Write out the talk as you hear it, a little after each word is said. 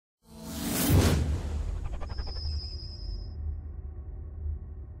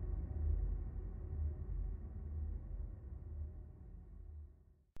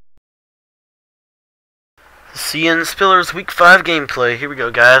CN Spillers Week 5 gameplay. Here we go,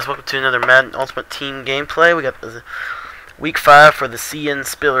 guys. Welcome to another Madden Ultimate Team gameplay. We got the Week 5 for the CN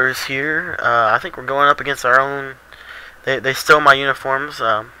Spillers here. I think we're going up against our own. They stole my uniforms,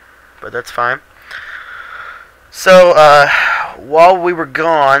 but that's fine. So, while we were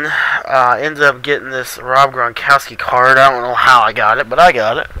gone, I ended up getting this Rob Gronkowski card. I don't know how I got it, but I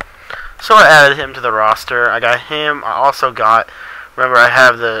got it. So I added him to the roster. I got him. I also got, remember, I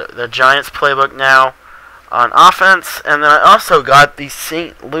have the Giants playbook now on offense, and then I also got the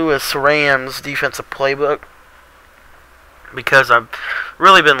St. Louis Rams defensive playbook because I've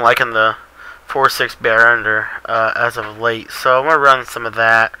really been liking the 4-6 bear under as of late. So I'm going to run some of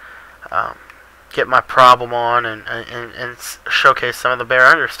that, get my problem on, and showcase some of the bear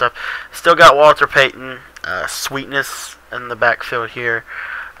under stuff. Still got Walter Payton, sweetness in the backfield here.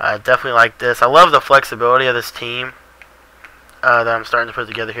 Definitely like this. I love the flexibility of this team that I'm starting to put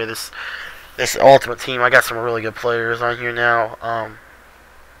together here. This ultimate team, I got some really good players on here now.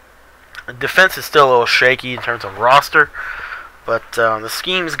 Defense is still a little shaky in terms of roster, but the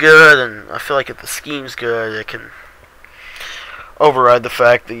scheme's good, and I feel like if the scheme's good, it can override the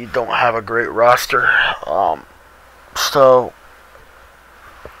fact that you don't have a great roster. So,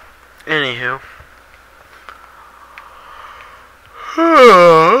 anywho.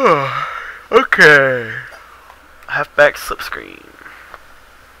 Okay. Halfback slip screen.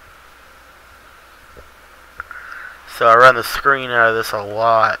 So I run the screen out of this a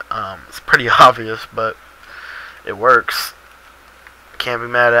lot. It's pretty obvious, but it works. Can't be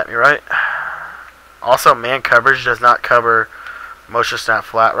mad at me, right? Also, man coverage does not cover motion snap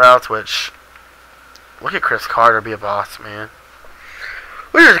flat routes, which, look at Chris Carter be a boss, man.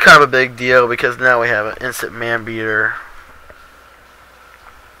 Which is kind of a big deal because now we have an instant man beater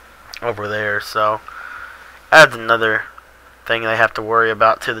over there. So adds another thing they have to worry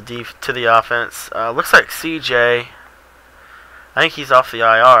about to the offense. Looks like CJ. I think he's off the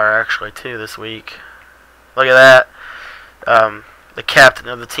IR actually too this week. Look at that. The captain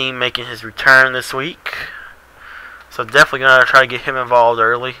of the team making his return this week. So definitely gonna try to get him involved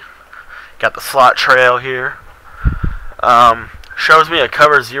early. Got the slot trail here. Shows me a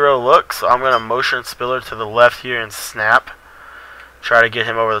cover 0 look, so I'm gonna motion Spiller to the left here and snap. Try to get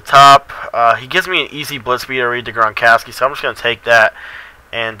him over the top. He gives me an easy blitz beater read to Gronkowski, so I'm just gonna take that.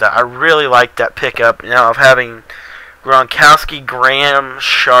 And I really like that pickup now of having Gronkowski, Graham,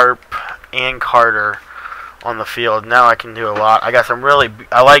 Sharp, and Carter on the field. Now I can do a lot. I got some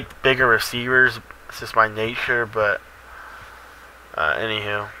I like bigger receivers. It's just my nature, but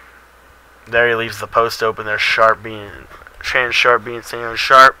anywho. There he leaves the post open. There's Shannon Sharp being Shannon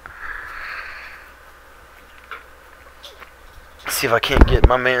Sharp. See if I can't get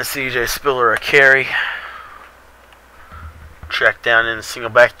my man CJ Spiller a carry. Track down in the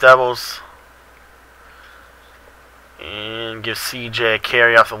single back doubles. And give CJ a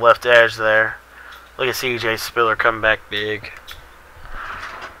carry off the left edge there. Look at CJ Spiller coming back big.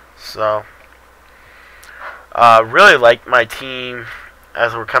 So, really like my team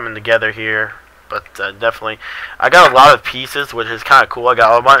as we're coming together here. But definitely, I got a lot of pieces, which is kind of cool. I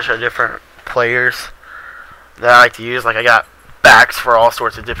got a bunch of different players that I like to use. Like I got backs for all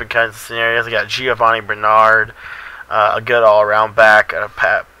sorts of different kinds of scenarios. I got Giovanni Bernard, a good all-around back, a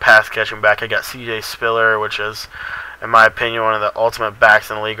pass-catching back. I got CJ Spiller, which is, in my opinion, one of the ultimate backs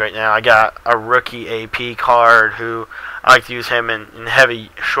in the league right now. I got a rookie AP card who I like to use him in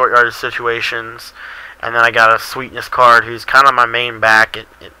heavy short yardage situations. And then I got a sweetness card who's kind of my main back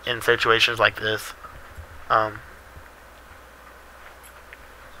in situations like this. Kind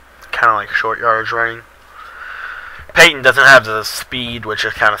of like short yardage running. Peyton doesn't have the speed, which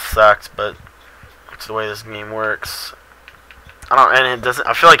just kind of sucks, but it's the way this game works.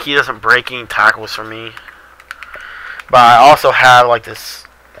 I feel like he doesn't break any tackles for me. But I also have like this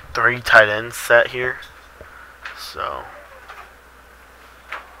 3 tight end set here. So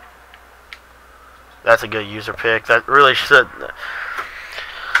that's a good user pick. That really should,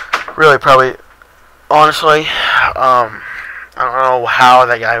 probably, honestly, I don't know how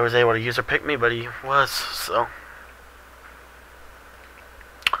that guy was able to user pick me, but he was. So,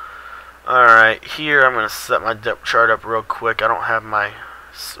 alright, here I'm going to set my depth chart up real quick. I don't have my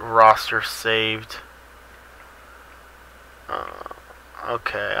roster saved.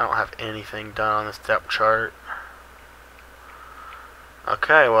 Okay, I don't have anything done on this depth chart.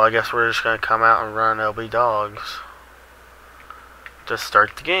 Okay, well I guess we're just going to come out and run LB Dogs to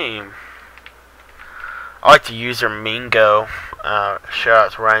start the game. I like to use their Mingo. Shout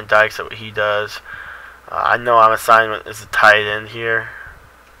out to Ryan Dykes at what he does. I know I'm assigned as a tight end here.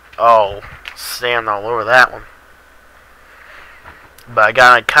 Oh, stand all over that one. But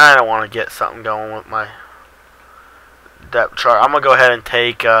I kind of want to get something going with my depth chart. I'm gonna go ahead and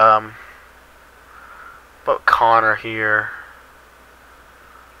take put Connor here,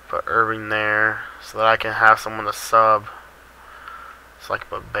 put Irving there, so that I can have someone to sub. So I can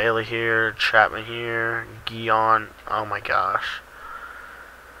put Bailey here, Chapman here, Guion. Oh my gosh.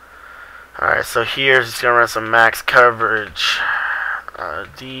 Alright, so here's just gonna run some max coverage.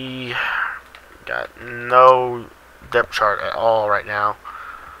 D got no depth chart at all right now,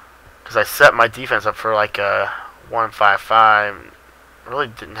 because I set my defense up for like a 1-5-5. Really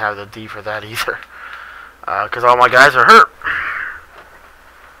didn't have the D for that either, because all my guys are hurt.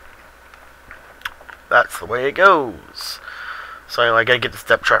 That's the way it goes. So anyway, I gotta get this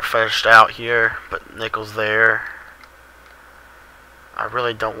depth chart finished out here. Put Nichols there. I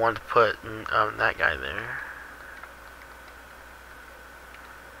really don't want to put that guy there.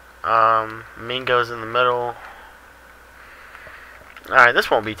 Mingo's in the middle. Alright, this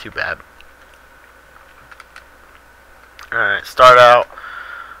won't be too bad. Alright, start out.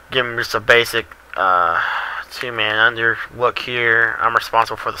 Give him just a basic two-man under look here. I'm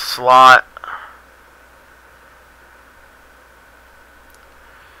responsible for the slot.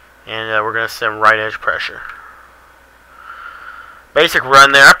 And we're going to send right edge pressure. Basic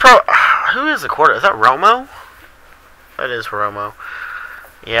run there. Who is the quarter? Is that Romo? That is Romo.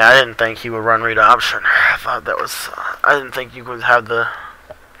 Yeah, I didn't think he would run read option. I thought that was... I didn't think you would have the...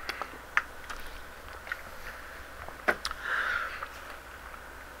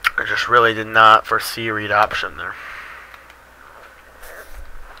 I just really did not foresee read option there.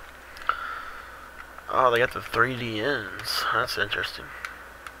 Oh, they got the 3D ends. That's interesting.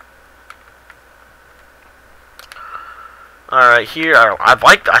 Alright, here,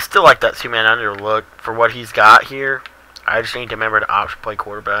 I still like that two-man under look for what he's got here. I just need to remember to option play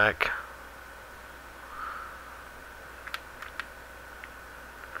quarterback.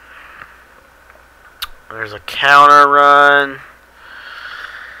 There's a counter run.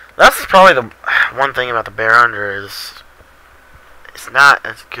 That's probably the one thing about the bear under is it's not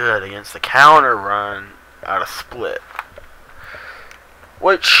as good against the counter run out of split.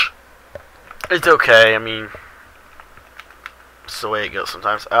 Which is okay, I mean... It's the way it goes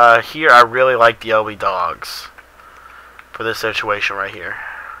sometimes. Here I really like the LB dogs for this situation right here.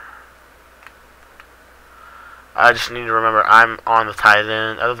 I just need to remember I'm on the tight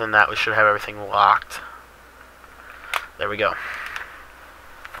end. Other than that, we should have everything locked. There we go.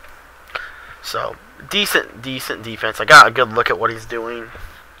 So decent defense. I got a good look at what he's doing.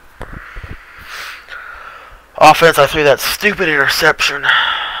 Offense, I threw that stupid interception.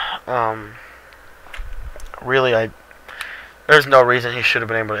 Really, there's no reason he should have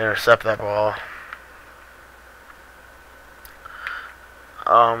been able to intercept that ball.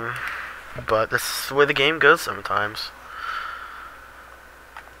 But this is the way the game goes sometimes.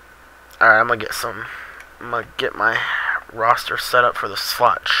 Alright, I'm gonna get my roster set up for the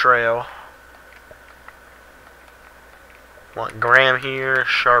slot trail. Want Graham here,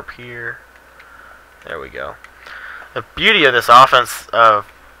 Sharp here. There we go. The beauty of this offense, the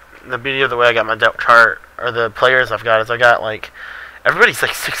beauty of the way I got my depth chart, or the players I've got, is I got like, everybody's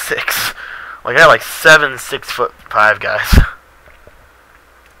like 6'6". Like I got like 7 6'5" guys.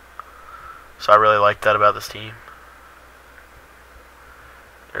 So I really like that about this team.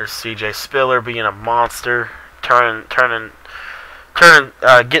 There's CJ Spiller being a monster, getting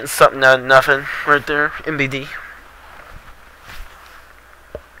something out of nothing right there. MBD.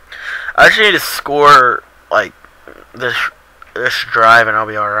 I just need to score like this drive and I'll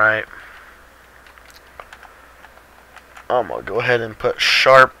be alright. I'm gonna go ahead and put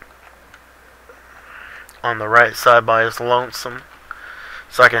Sharp on the right side by his lonesome,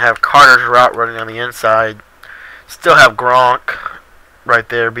 so I can have Carter's route running on the inside. Still have Gronk right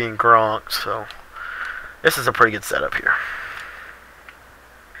there being Gronk, so this is a pretty good setup here.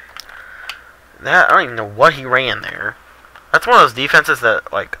 That, I don't even know what he ran there. That's one of those defenses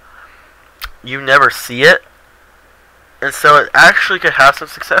that, like, you never see it, and so it actually could have some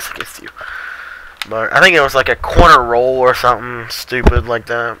success against you. But I think it was like a corner roll or something stupid like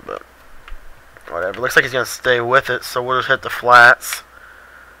that, but whatever. Looks like he's gonna stay with it, so we'll just hit the flats.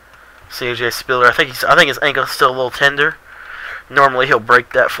 CJ Spiller, I think his ankle's still a little tender. Normally he'll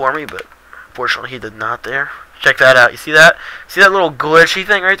break that for me, but fortunately he did not there. Check that out. You see that? See that little glitchy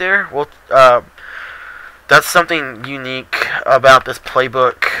thing right there? Well, that's something unique about this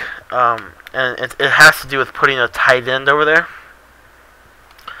playbook, and it has to do with putting a tight end over there.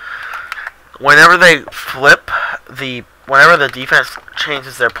 Whenever they flip whenever the defense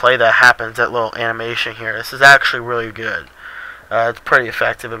changes their play, that happens, that little animation here. This is actually really good. It's pretty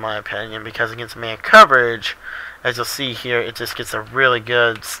effective in my opinion, because against man coverage, as you'll see here, it just gets a really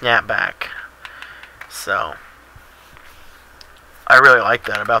good snapback. So, I really like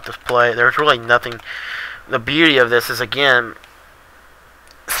that about this play. There's really nothing. The beauty of this is, again,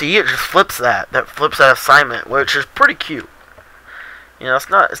 see, it just flips that. That flips that assignment, which is pretty cute. You know, it's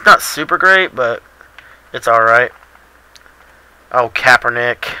not super great, but it's all right. Oh,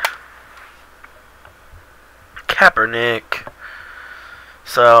 Kaepernick.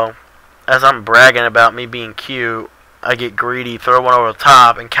 So, as I'm bragging about me being cute, I get greedy, throw one over the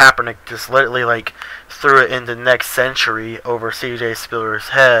top, and Kaepernick just literally like threw it into next century over CJ Spiller's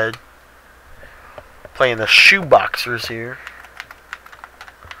head. Playing the shoeboxers here.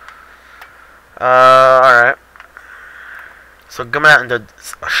 Alright. So coming out into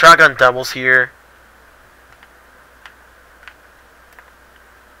shotgun doubles here.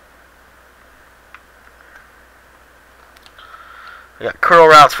 I got curl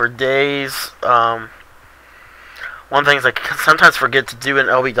routes for days. One thing I sometimes forget to do in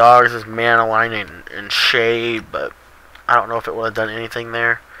LB Dogs is man align and shade, but I don't know if it would have done anything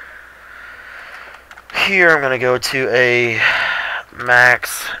there. Here I'm going to go to a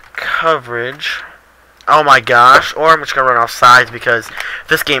max coverage. Oh my gosh. Or I'm just going to run off sides because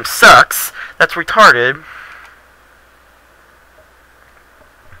this game sucks. That's retarded.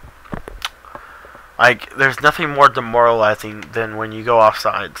 Like, there's nothing more demoralizing than when you go off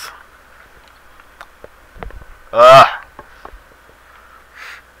sides. Ugh.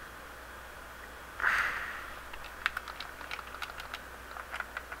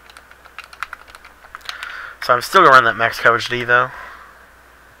 So I'm still going to run that max coverage D, though.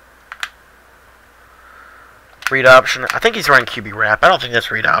 Read option. I think he's running QB wrap. I don't think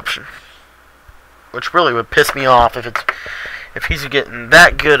that's read option. Which really would piss me off if he's getting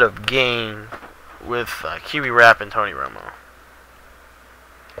that good of gain with QB wrap and Tony Romo.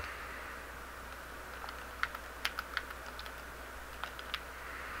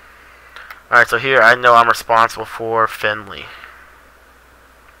 Alright, so here I know I'm responsible for Finley.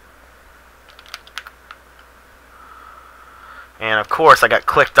 And of course I got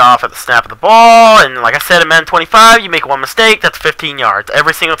clicked off at the snap of the ball, and like I said in Madden 25, you make one mistake, that's 15 yards.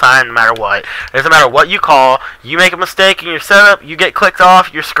 Every single time, no matter what. It doesn't matter what you call, you make a mistake in your setup, you get clicked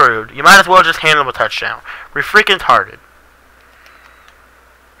off, you're screwed. You might as well just hand them a touchdown. We're freaking retarded.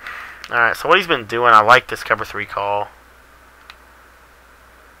 Alright, so what he's been doing, I like this cover 3 call.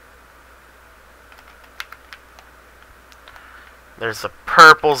 There's the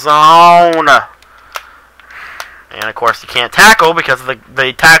purple zone. And of course you can't tackle because of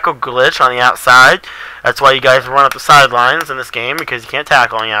the tackle glitch on the outside. That's why you guys run up the sidelines in this game, because you can't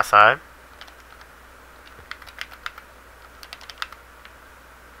tackle on the outside.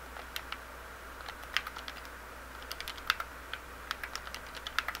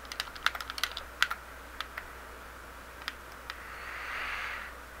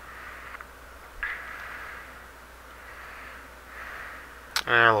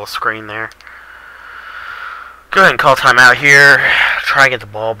 And a little screen there. Go ahead and call timeout here. Try and get the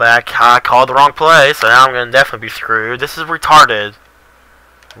ball back. I called the wrong play, so now I'm going to definitely be screwed. This is retarded.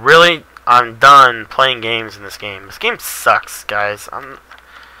 Really, I'm done playing games in this game. This game sucks, guys. I mean,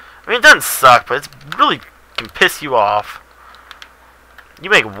 it doesn't suck, but it really can piss you off. You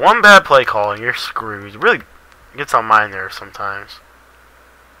make one bad play call and you're screwed. It really gets on my nerves sometimes.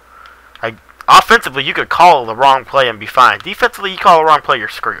 Like, offensively, you could call the wrong play and be fine. Defensively, you call the wrong play, you're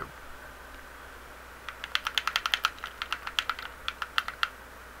screwed.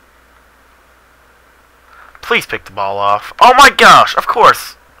 Please pick the ball off. Oh my gosh, of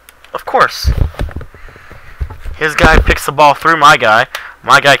course. Of course. His guy picks the ball through my guy.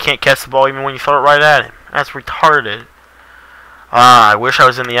 My guy can't catch the ball even when you throw it right at him. That's retarded. I wish I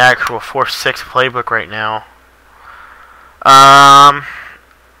was in the actual 4-6 playbook right now.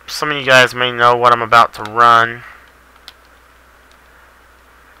 Some of you guys may know what I'm about to run,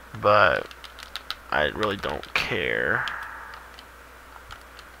 but I really don't care.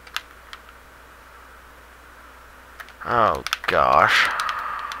 Oh gosh.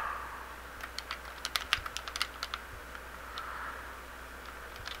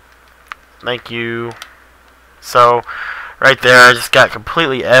 Thank you. So, right there, I just got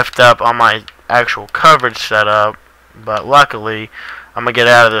completely effed up on my actual coverage setup, but luckily, I'm going to get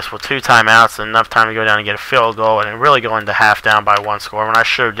out of this with 2 timeouts and enough time to go down and get a field goal and really go into half down by 1 score, when I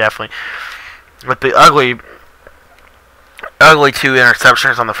should have definitely, with the ugly 2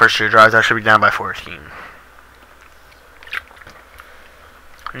 interceptions on the first 2 drives, I should be down by 14.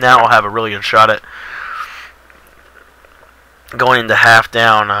 Now I'll have a really good shot at going into half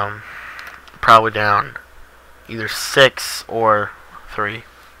down, probably down either 6 or 3.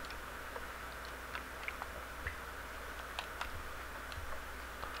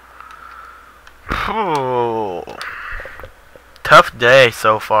 tough day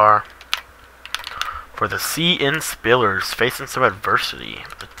so far for the CN Spillers, facing some adversity.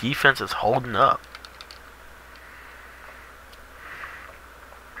 The defense is holding up.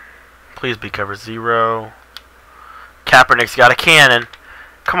 Please be cover 0. Kaepernick's got a cannon.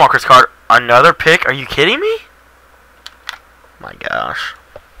 Come on, Chris Carter. Another pick? Are you kidding me? My gosh.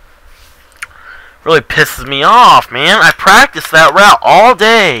 Really pisses me off, man. I practiced that route all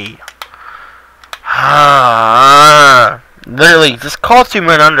day. Literally, just call 2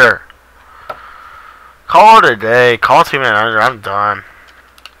 men under. Call it a day. Call 2 men under. I'm done.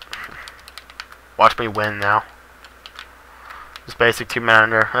 Watch me win now. Just basic 2 men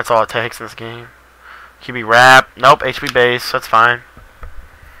under. That's all it takes in this game. QB wrap. Nope, HB base. That's fine.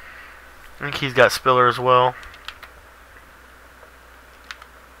 I think he's got Spiller as well.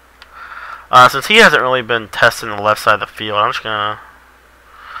 Since he hasn't really been testing the left side of the field, I'm just gonna...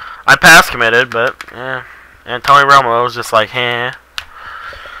 I pass committed, but, yeah. And Tony Romo was just like, eh.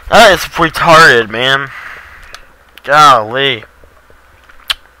 That is retarded, man. Golly.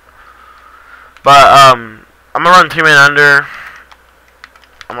 But, I'm gonna run 2 men under.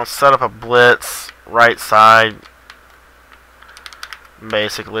 I'm gonna set up a blitz, right side.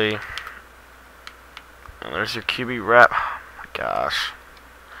 Basically. And there's your QB wrap. Oh my gosh.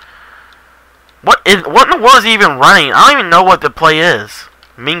 What in the world is he even running? I don't even know what the play is.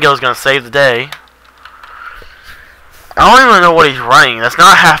 Mingo's gonna save the day. I don't even know what he's running. That's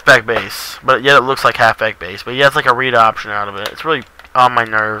not halfback base, but yet it looks like halfback base. But he has like a read option out of it. It's really on my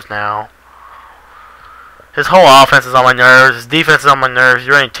nerves now. His whole offense is on my nerves. His defense is on my nerves. He's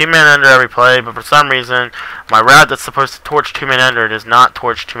running 2 men under every play, but for some reason, my route that's supposed to torch 2 men under does not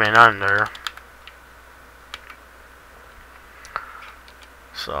torch 2 men under.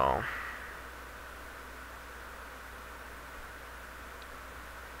 So...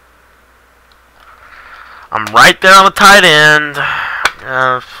 I'm right there on the tight end.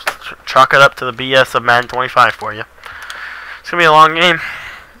 Chalk it up to the BS of Madden 25 for you. It's going to be a long game.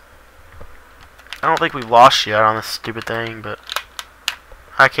 I don't think we've lost yet on this stupid thing, but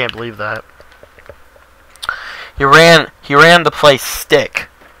I can't believe that. He ran the play stick.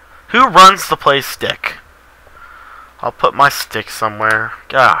 Who runs the play stick? I'll put my stick somewhere.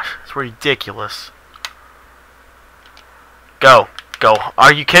 Gosh, it's ridiculous. Go.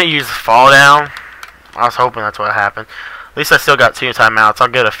 You can't use fall down. I was hoping that's what happened. At least I still got 2 timeouts. I'll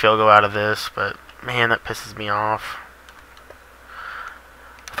get a field goal out of this, but man, that pisses me off.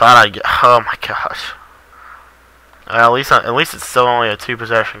 Thought I'd get. Oh my gosh. At least it's still only a 2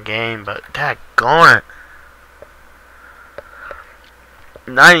 possession game, but daggone it.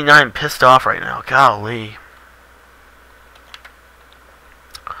 99 pissed off right now. Golly.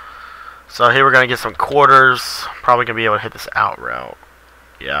 So here we're gonna get some quarters. Probably gonna be able to hit this out route.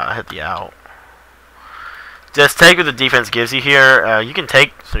 Yeah, I hit the out. Just take what the defense gives you here. You can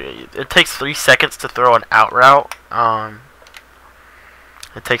take. It takes 3 seconds to throw an out route.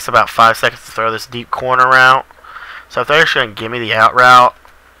 It takes about 5 seconds to throw this deep corner route. So if they're actually gonna give me the out route,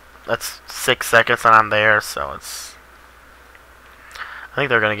 that's 6 seconds and I'm there. So it's. I think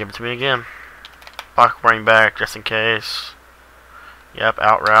they're gonna give it to me again. Pocket running back just in case. Yep,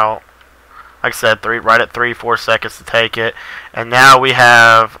 out route. Like I said, right at 3-4 seconds to take it, and now we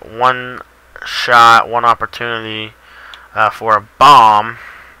have 1 shot, 1 opportunity for a bomb,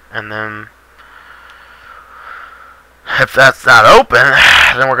 and then if that's not open,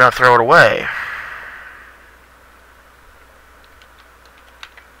 then we're going to throw it away.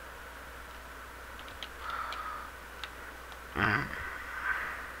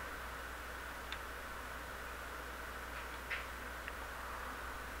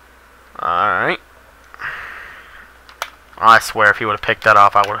 Alright. I swear if he would have picked that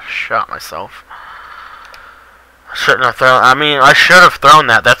off, I would have shot myself. I shouldn't have thrown... I mean, I should have thrown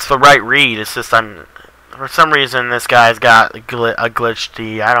that. That's the right read. It's just for some reason, this guy's got a glitched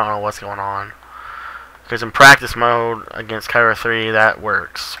D. I don't know what's going on. Because in practice mode against Kyra 3, that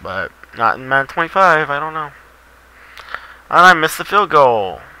works. But not in Madden 25. I don't know. And I missed the field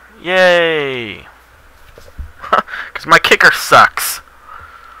goal. Yay! Because my kicker sucks.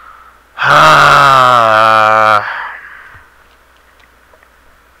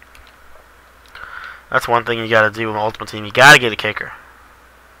 That's one thing you gotta do with Ultimate Team. You gotta get a kicker.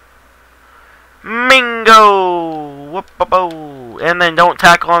 Mingo! Whoop-a-bo! And then don't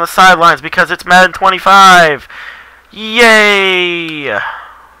tackle on the sidelines because it's Madden 25. Yay!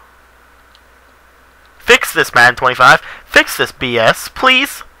 Fix this, Madden 25. Fix this BS,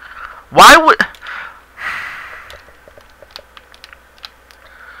 please. Why would...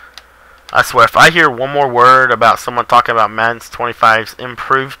 I swear, if I hear one more word about someone talking about Madden 25's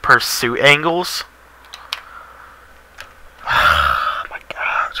improved pursuit angles...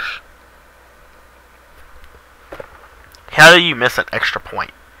 How do you miss an extra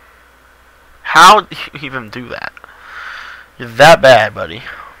point? How do you even do that? You're that bad, buddy.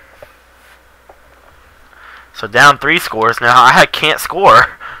 So down 3 scores. Now I can't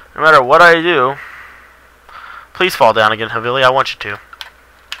score no matter what I do. Please fall down again, Havili. I want you to.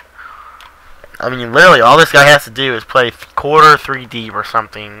 I mean, literally, all this guy has to do is play quarter 3 deep or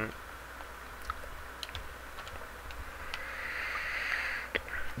something.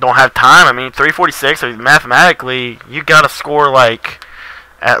 Don't have time. I mean, 346. I mean, mathematically, you gotta score like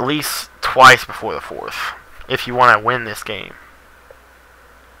at least twice before the 4th if you want to win this game.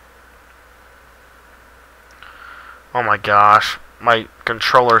 Oh my gosh, my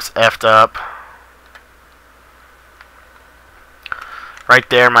controller's effed up. Right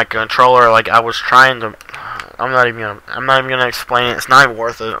there, my controller, like I was trying to. I'm not even gonna explain it. It's not even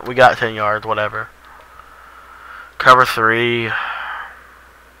worth it. We got 10 yards, whatever. Cover 3.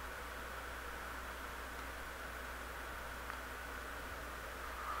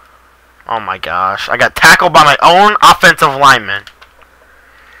 Oh my gosh, I got tackled by my own offensive lineman.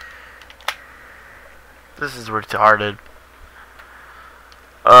 This is retarded.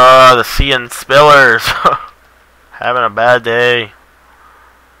 The CN Spillers. Having a bad day.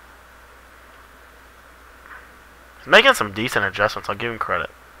 He's making some decent adjustments, I'll give him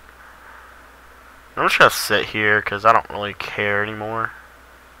credit. I'm just gonna sit here because I don't really care anymore.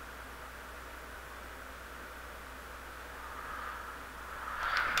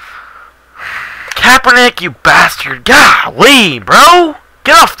 Kaepernick, you bastard. Golly, bro.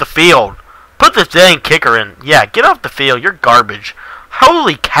 Get off the field. Put this dang kicker in. Yeah, get off the field. You're garbage.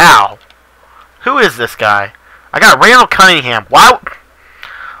 Holy cow. Who is this guy? I got Randall Cunningham. Why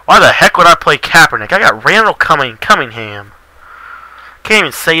the heck would I play Kaepernick? I got Randall Cunningham. Can't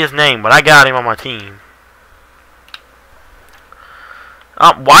even say his name, but I got him on my team.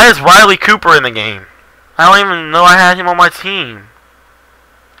 Why is Riley Cooper in the game? I don't even know I had him on my team.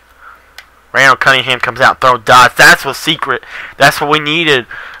 Randall Cunningham comes out, throw dots. That's what's secret. That's what we needed.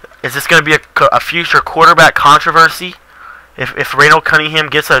 Is this going to be a future quarterback controversy? If Randall Cunningham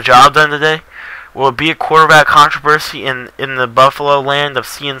gets a job done today, will it be a quarterback controversy in the Buffalo land of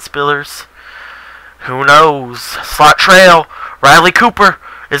CN Spillers? Who knows? Slot trail. Riley Cooper.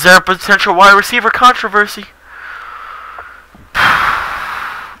 Is there a potential wide receiver controversy?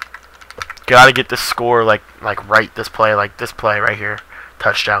 Gotta get this score like right. This play right here.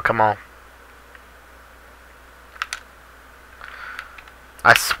 Touchdown. Come on.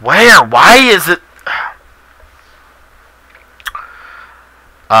 I swear, why is it?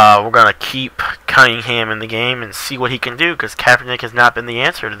 We're gonna keep Cunningham in the game and see what he can do, because Kaepernick has not been the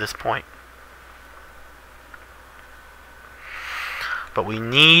answer to this point. But we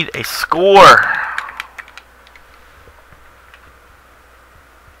need a score.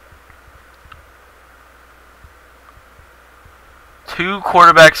 Two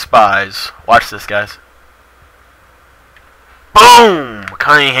quarterback spies. Watch this, guys. Boom!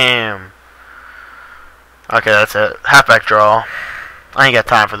 Cunningham. Okay, that's it. Halfback draw. I ain't got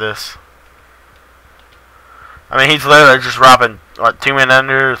time for this. I mean, he's literally just robbing, what, 2 men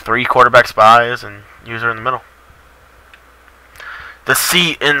under, 3 quarterback spies, and user in the middle. The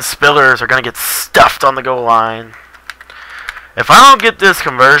CN Spillers are going to get stuffed on the goal line. If I don't get this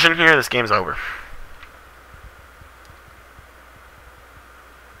conversion here, this game's over.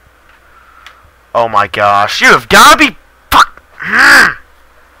 Oh my gosh. You have got to be...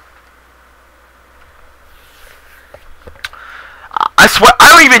 I swear, I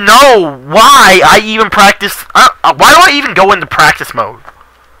don't even know why I even practice. Why do I even go into practice mode?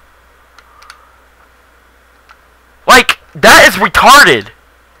 Like, that is retarded.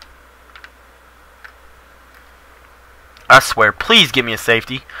 I swear, please give me a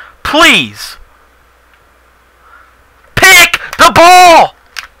safety. Please. Pick the ball!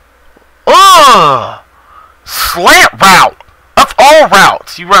 Ugh! Slant route. Of all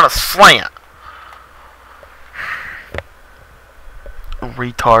routes, you run a slant.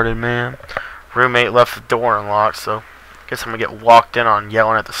 Retarded, man. Roommate left the door unlocked, so guess I'm gonna get walked in on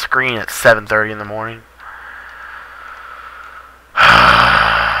yelling at the screen at 7:30 in the morning.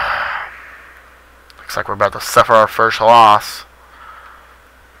 Looks like we're about to suffer our first loss.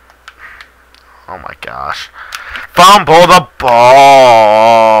 Oh my gosh. Fumble the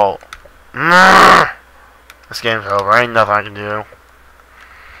ball. This game's over. Ain't nothing I can do.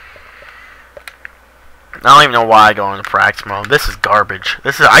 I don't even know why I go into practice mode. This is garbage.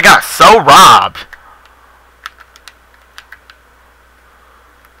 I got so robbed.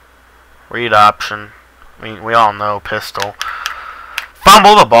 Read option. I mean, we all know pistol.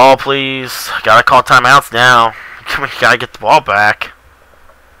 Fumble the ball, please. Gotta call timeouts now. We gotta get the ball back.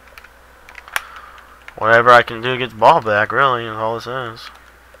 Whatever I can do to get the ball back, really, is all this is.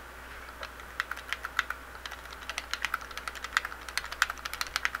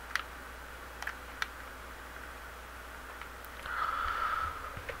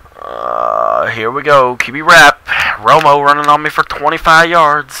 Here we go. QB wrap. Romo running on me for 25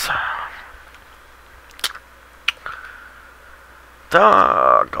 yards.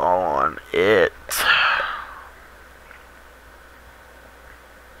 Doggone it.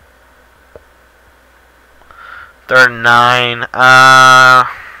 Third and 9.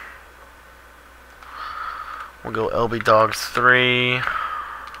 We'll go LB Dogs 3.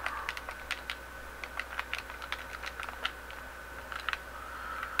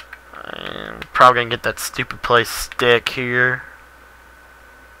 And probably gonna get that stupid play stick here.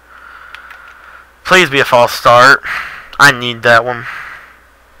 Please be a false start. I need that one.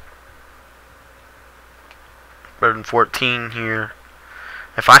 Better than 14 here.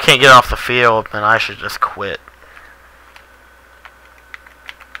 If I can't get off the field, then I should just quit.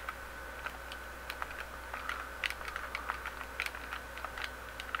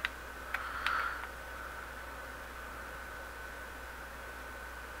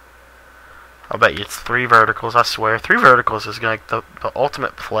 I'll bet you it's 3 verticals, I swear. 3 verticals is like the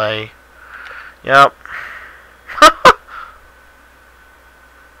ultimate play. Yep.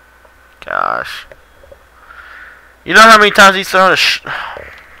 Gosh. You know how many times he's thrown a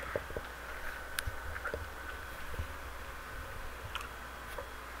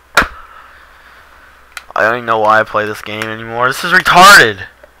I don't even know why I play this game anymore. This is retarded.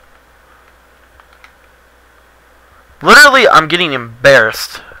 Literally, I'm getting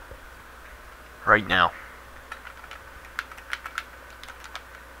embarrassed right now.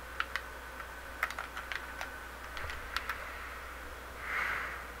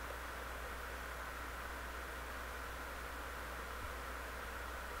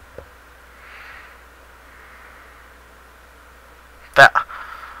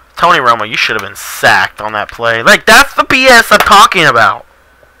 Tony Romo, you should have been sacked on that play. Like, that's the BS I'm talking about.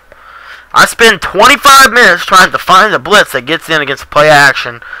 I spend 25 minutes trying to find the blitz that gets in against play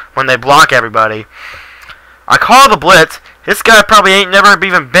action when they block everybody. I call the blitz. This guy probably ain't never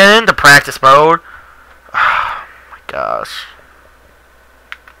even been into practice mode. Oh my gosh.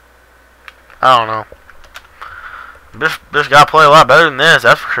 I don't know. This guy play a lot better than this,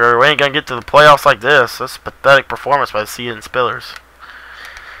 that's for sure. We ain't gonna get to the playoffs like this. That's a pathetic performance by the Seaton Spillers.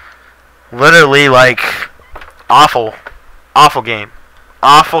 Literally, like, awful. Awful game.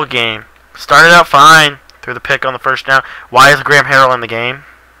 Awful game. Started out fine. Threw the pick on the first down. Why is Graham Harrell in the game?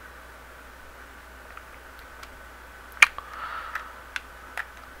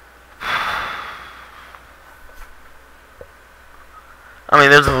 I mean,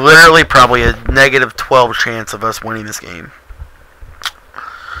 there's literally probably a negative 12 chance of us winning this game.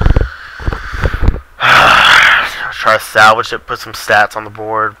 Try to salvage it, put some stats on the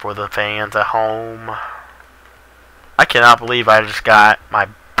board for the fans at home. I cannot believe I just got my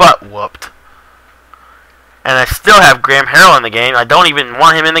butt whooped. And I still have Graham Harrell in the game. I don't even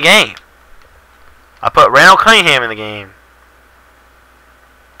want him in the game. I put Randall Cunningham in the game.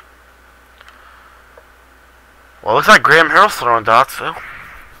 Well, it looks like Graham Harrell's throwing dots, too.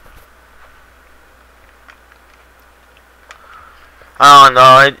 I don't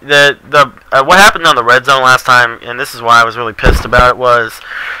know. What happened on the red zone last time, and this is why I was really pissed about it, was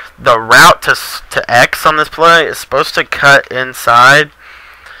the route to X on this play is supposed to cut inside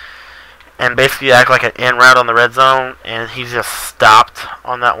and basically act like an in route on the red zone, and he just stopped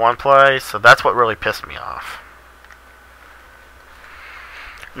on that one play, so that's what really pissed me off.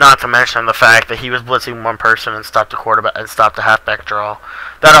 Not to mention the fact that he was blitzing one person and stopped the quarterback and stopped the halfback draw.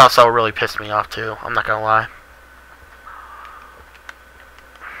 That also really pissed me off too. I'm not gonna lie.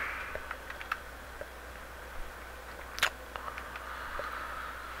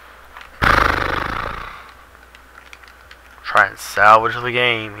 Try and salvage the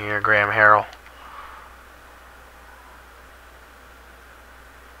game here, Graham Harrell.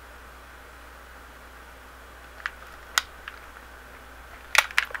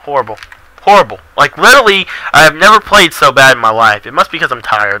 Horrible. Horrible. Like, literally, I have never played so bad in my life. It must be because I'm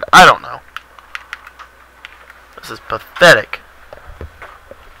tired. I don't know. This is pathetic.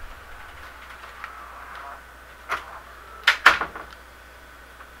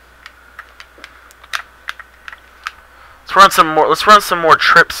 Let's run some more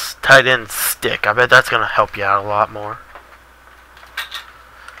trips tight end stick. I bet that's gonna help you out a lot more.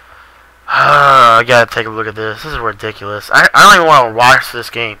 I gotta take a look at this. This is ridiculous. I don't even want to watch this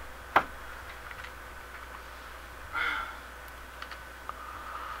game.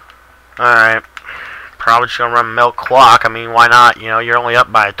 Alright. Probably just gonna run milk clock. I mean, why not? You know, you're only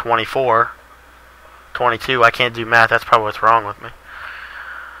up by 24. 22. I can't do math. That's probably what's wrong with me.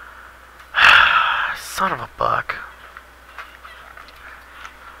 Son of a buck.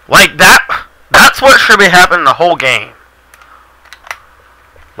 Like that. That's what should be happening the whole game.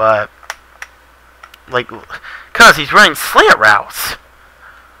 But, like, cause he's running slant routes.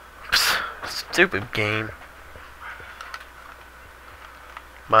 Stupid game.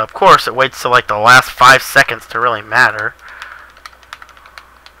 But of course, it waits till like the last 5 seconds to really matter.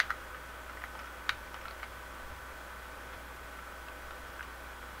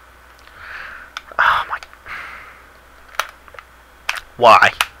 Oh my!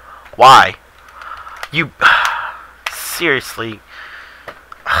 Why? Why? You seriously?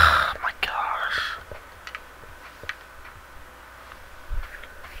 Oh my gosh!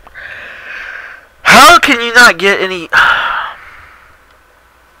 How can you not get any?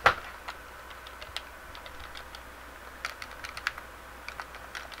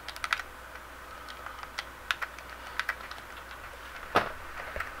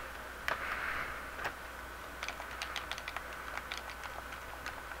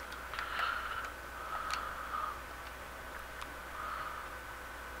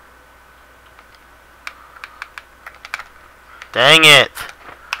 Dang it!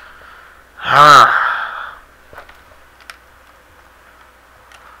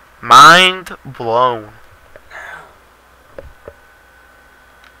 Mind blown.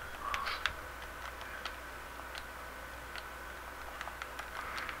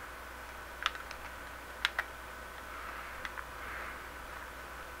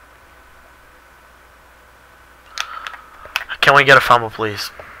 Can we get a fumble,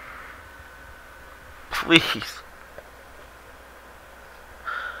 please? Please.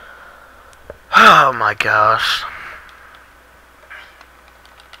 Oh my gosh.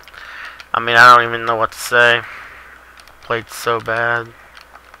 I mean, I don't even know what to say. Played so bad.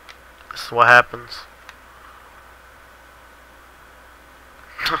 This is what happens.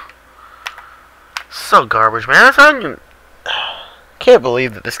 So garbage, man. I can't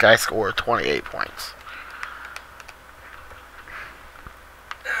believe that this guy scored 28 points.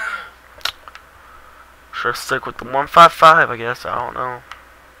 Should stick with the 155, I guess. I don't know.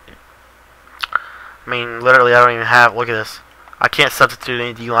 I mean, literally, I don't even have. Look at this. I can't substitute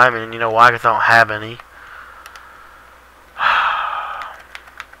any D linemen, and you know why? Because I don't have any.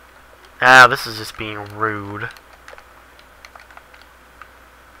 Ah, this is just being rude.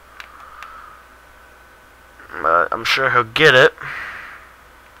 But I'm sure he'll get it.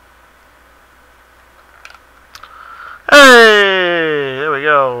 Hey, there we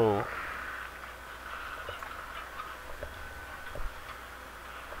go.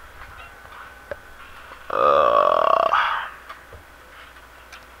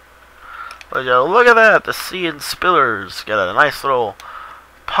 Look at that, the Sea and Spillers got a nice little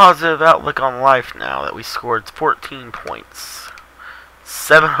positive outlook on life now that we scored 14 points,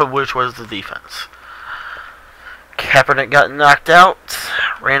 7 of which was the defense. Kaepernick got knocked out.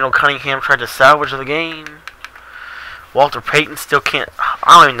 Randall Cunningham tried to salvage the game. Walter Payton still can't.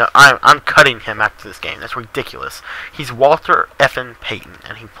 I don't even know. I'm cutting him after this game. That's ridiculous. He's Walter effing Payton,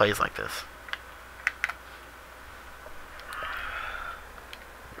 and he plays like this.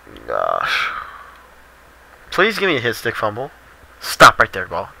 Gosh. Please give me a hit stick fumble. Stop right there,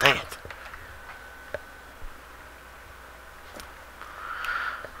 ball. Dang it.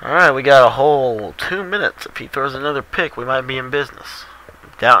 Alright, we got a whole 2 minutes. If he throws another pick, we might be in business.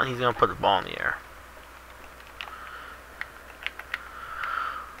 I'm doubting he's going to put the ball in the air.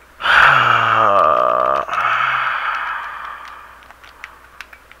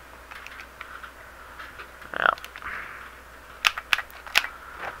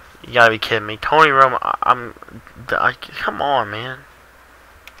 You gotta be kidding me. Tony Romo, come on, man.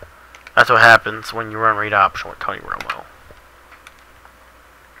 That's what happens when you run read option with Tony Romo.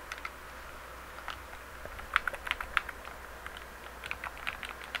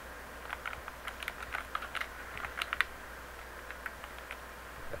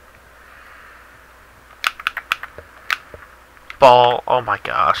 Ball, oh my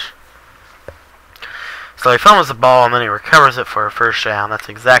gosh. So he fumbles the ball and then he recovers it for a first down. That's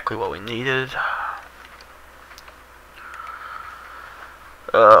exactly what we needed.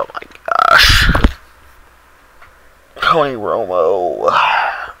 Oh my gosh. Tony Romo.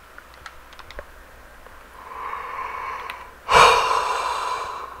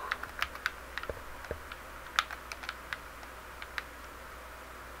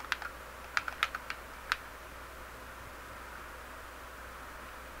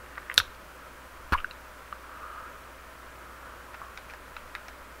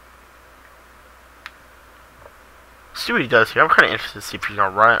 See what he does here. I'm kind of interested to see if he's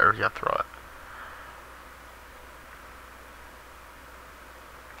going to run it or he's going to throw it.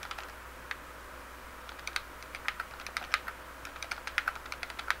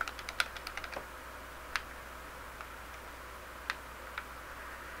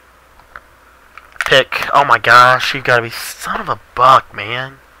 pick. Oh my gosh, you gotta be son of a buck,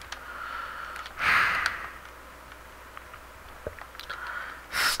 man.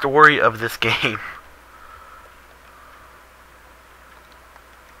 Story of this game.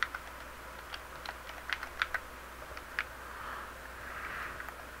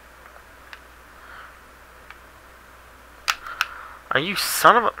 Are you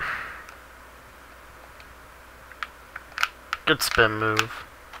son of a... Good spin move.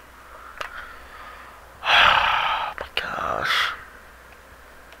 Oh my gosh.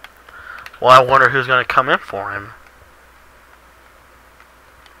 Well, I wonder who's going to come in for him.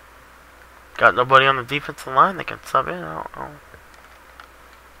 Got nobody on the defensive line that can sub in. I don't know.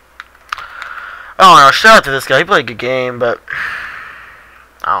 I don't know. Shout out to this guy. He played a good game, but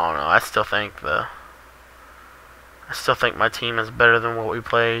I don't know. I still think my team is better than what we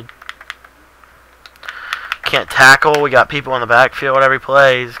played. Can't tackle. We got people in the backfield whenever he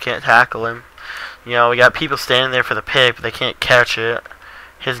plays. Can't tackle him. You know, we got people standing there for the pick, but they can't catch it.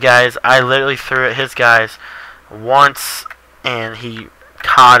 His guys, I literally threw at his guys once, and he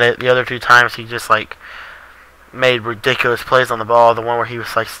caught it. The other 2 times, he just, like, made ridiculous plays on the ball. The one where he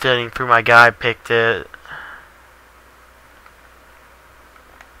was, like, standing through my guy, picked it.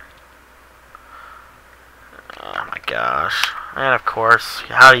 Oh my gosh. And of course,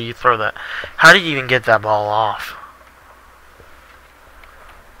 how do you throw that? How do you even get that ball off?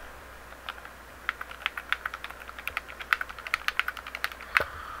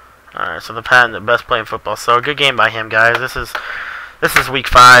 Alright, so the best play in football. So a good game by him, guys. This is week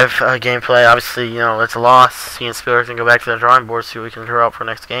 5 gameplay. Obviously, you know, it's a loss. Seeing Spillers can go back to the drawing board, see what we can draw up for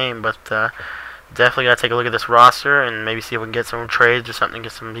next game. But definitely got to take a look at this roster and maybe see if we can get some trades or something,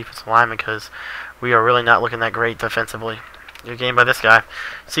 get some defensive linemen, because we are really not looking that great defensively. Good game by this guy.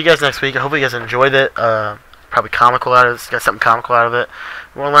 See you guys next week. I hope you guys enjoyed it. Probably comical out of this. Got something comical out of it.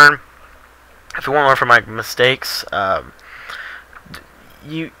 If you want to learn from my mistakes, I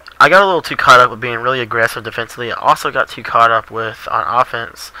got a little too caught up with being really aggressive defensively. I also got too caught up with, on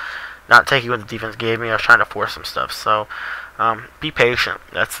offense, not taking what the defense gave me. I was trying to force some stuff. So, be patient.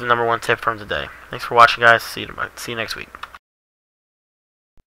 That's the #1 tip from today. Thanks for watching, guys. See you next week.